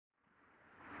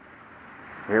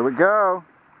Here we go.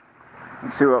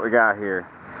 Let's see what we got here.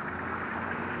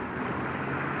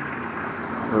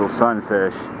 Little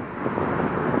sunfish.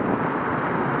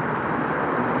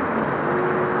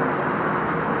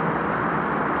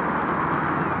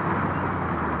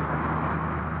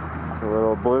 It's a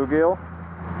little bluegill.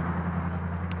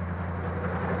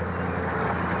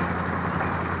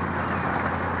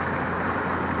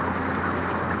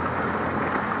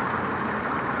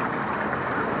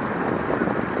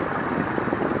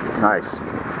 Nice.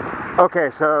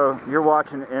 Okay, so you're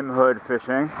watching M Hood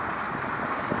fishing,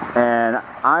 and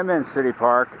I'm in City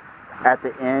Park at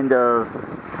the end of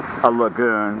a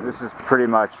lagoon. This is pretty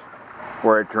much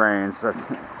where it drains,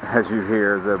 as you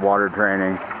hear the water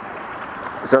draining.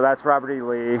 So that's Robert E.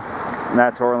 Lee, and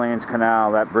that's Orleans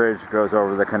Canal. That bridge goes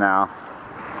over the canal.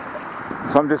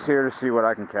 So I'm just here to see what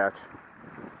I can catch.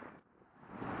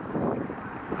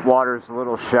 Water's a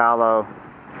little shallow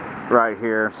right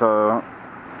here, so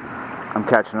I'm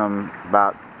catching them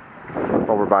about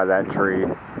over by that tree,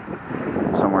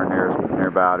 somewhere near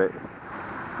about it.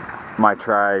 Might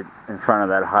try in front of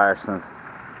that hyacinth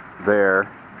there.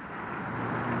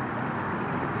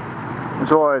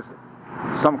 There's always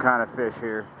some kind of fish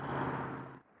here.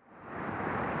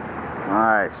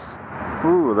 Nice.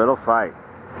 Ooh, little fight.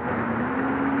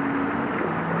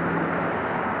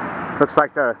 Looks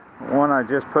like the one I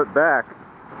just put back,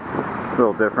 a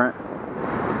little different.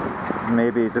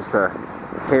 Maybe just a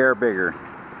hair bigger.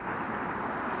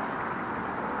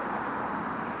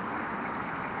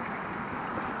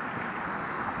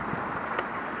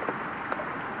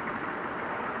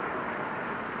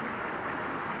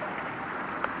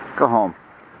 Go home.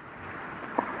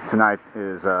 Tonight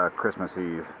is Christmas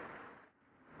Eve.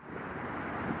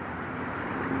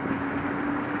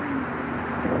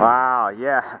 Wow,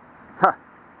 yeah. Huh.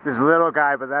 This little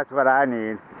guy, but that's what I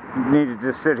need. You need to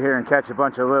just sit here and catch a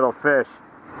bunch of little fish.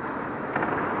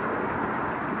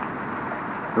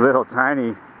 Little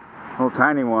tiny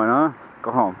one, huh?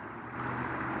 Go home.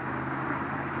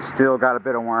 Still got a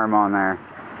bit of worm on there.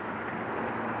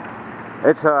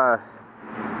 It's about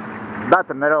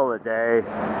the middle of the day.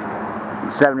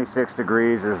 76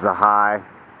 degrees is the high.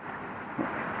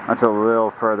 That's a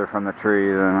little further from the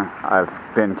tree than I've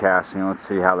been casting. Let's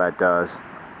see how that does.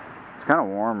 It's kind of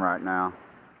warm right now.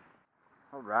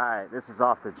 Alright, this is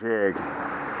off the jig.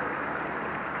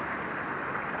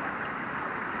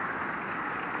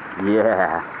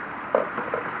 Yeah.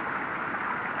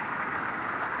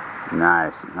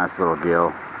 Nice little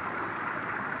gill.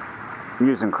 I'm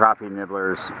using crappie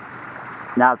nibblers.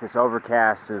 Now that this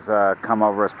overcast has come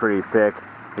over us pretty thick,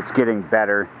 it's getting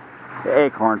better. The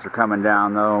acorns are coming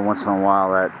down though, once in a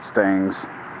while that stings.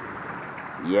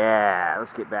 Yeah,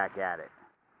 let's get back at it.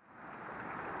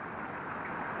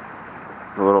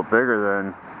 A little bigger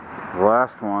than the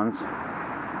last ones.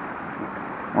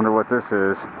 Wonder what this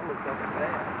is.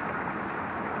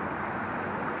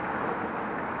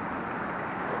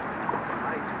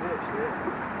 Nice fish there.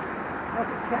 That's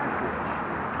a catfish.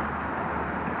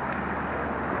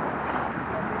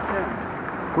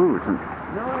 Ooh,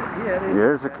 No, yeah, it is.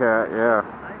 there's a cat, yeah.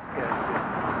 Nice catfish.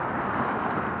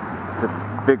 It's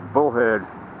a big bullhead.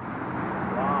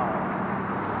 Wow.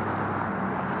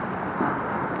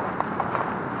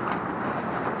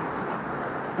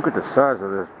 Look at the size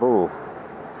of this bull.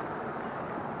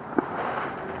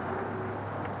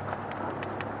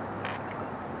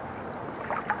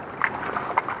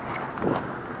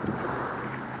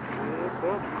 Yeah,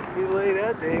 well, you lay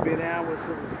that baby down with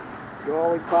some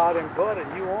garlic pot and butter,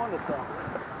 you on to something.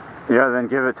 Yeah, then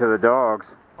give it to the dogs.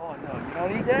 Oh no, you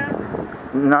don't eat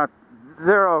that?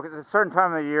 They're okay. At a certain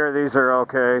time of the year, these are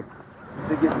okay.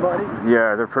 They get muddy?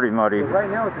 Yeah, they're pretty muddy. But right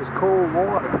now with this cold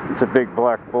water. It's a big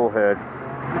black bullhead.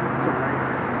 It's all right.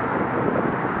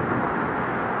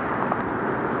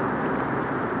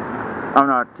 I'm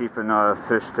not keeping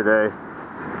fish today.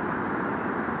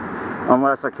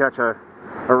 Unless I catch a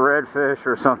redfish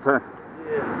or something.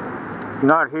 Yeah.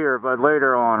 Not here, but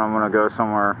later on I'm going to go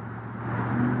somewhere.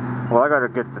 Well, I got to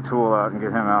get the tool out and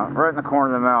get him out. Right in the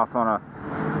corner of the mouth on a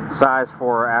size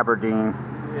 4 Aberdeen.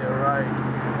 Yeah, right.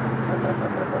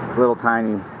 Little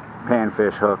tiny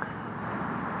panfish hook.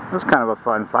 It was kind of a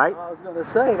fun fight. I was going to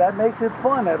say, that makes it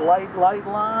fun. That light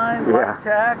line, Yeah. light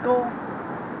tackle.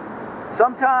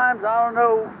 Sometimes, I don't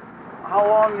know how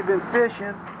long you've been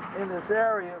fishing in this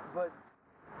area, but...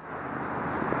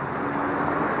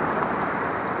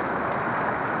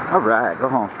 Alright, go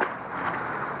home.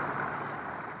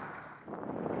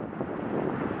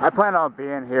 I plan on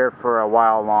being here for a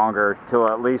while longer, till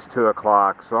at least 2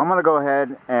 o'clock. So I'm going to go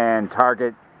ahead and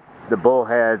target the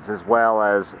bullheads as well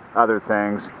as other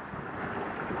things.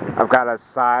 I've got a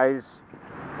size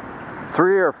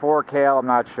 3 or 4 Kale, I'm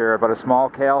not sure, but a small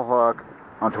Kale hook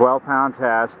on 12-pound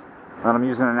test. And I'm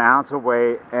using an ounce of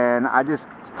weight, and I just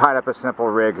tied up a simple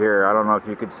rig here. I don't know if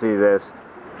you could see this.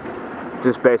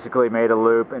 Just basically made a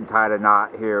loop and tied a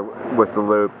knot here with the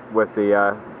loop, with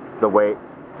the weight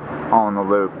on the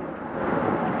loop.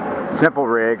 Simple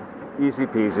rig, easy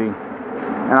peasy.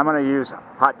 And I'm going to use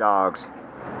hot dogs.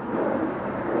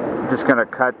 Just going to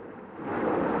cut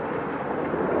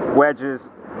wedges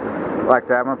like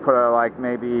that. I'm going to put like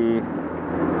maybe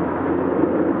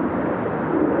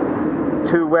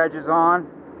 2 wedges on.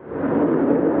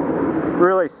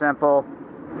 Really simple.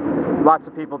 Lots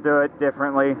of people do it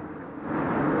differently.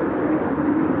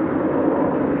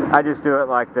 I just do it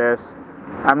like this.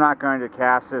 I'm not going to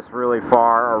cast this really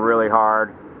far or really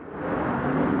hard.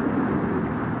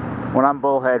 When I'm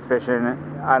bullhead fishing,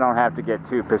 I don't have to get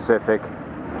too specific.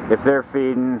 If they're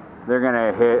feeding, they're going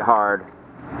to hit hard.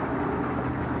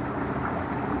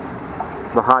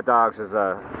 The hot dogs is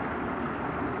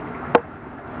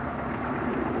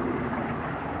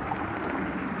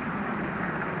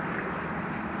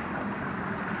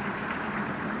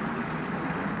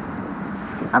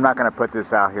I'm not going to put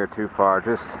this out here too far,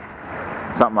 just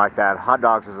something like that. Hot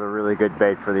dogs is a really good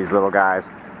bait for these little guys.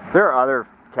 There are other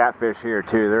catfish here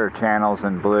too. There are channels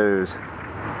and blues.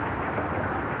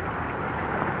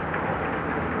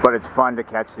 But it's fun to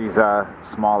catch these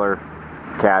smaller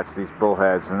cats, these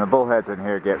bullheads. And the bullheads in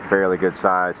here get fairly good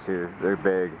size too. They're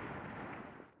big.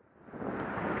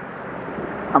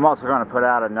 I'm also going to put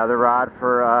out another rod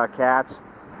for cats.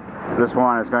 This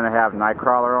one is going to have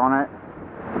nightcrawler on it.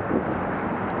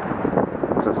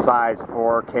 It's a size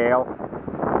 4 Kale.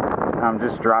 I'm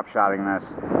just drop shotting this.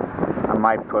 I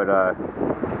might put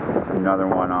another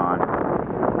one on,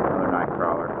 another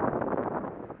nightcrawler.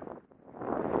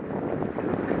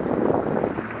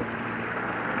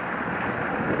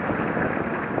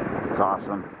 It's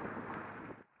awesome.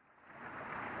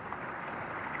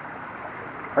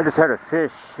 I just had a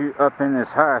fish shoot up in this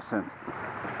hyacinth.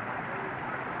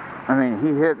 I mean,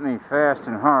 he hit me fast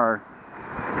and hard.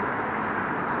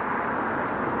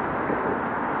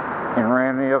 And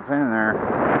ran me up in there.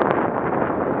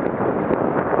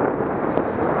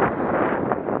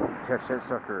 Catch that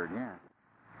sucker again.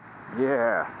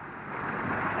 Yeah.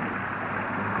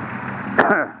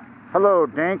 Hello,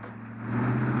 Dink.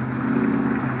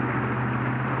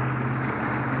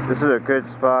 This is a good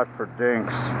spot for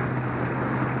dinks.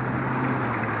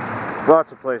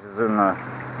 Lots of places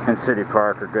in City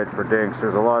Park are good for dinks.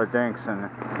 There's a lot of dinks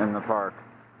in the park.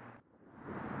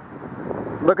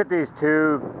 Look at these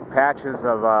 2 patches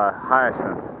of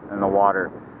hyacinth in the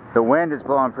water. The wind is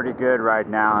blowing pretty good right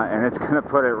now, and it's going to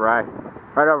put it right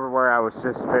over where I was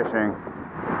just fishing.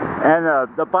 And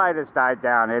the bite has died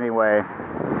down anyway.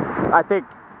 I think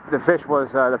the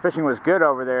fishing was good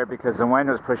over there because the wind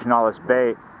was pushing all this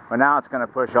bait, but now it's going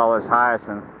to push all this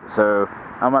hyacinth, so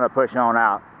I'm going to push on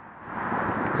out.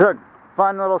 It's a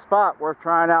fun little spot worth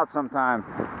trying out sometime.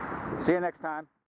 See you next time.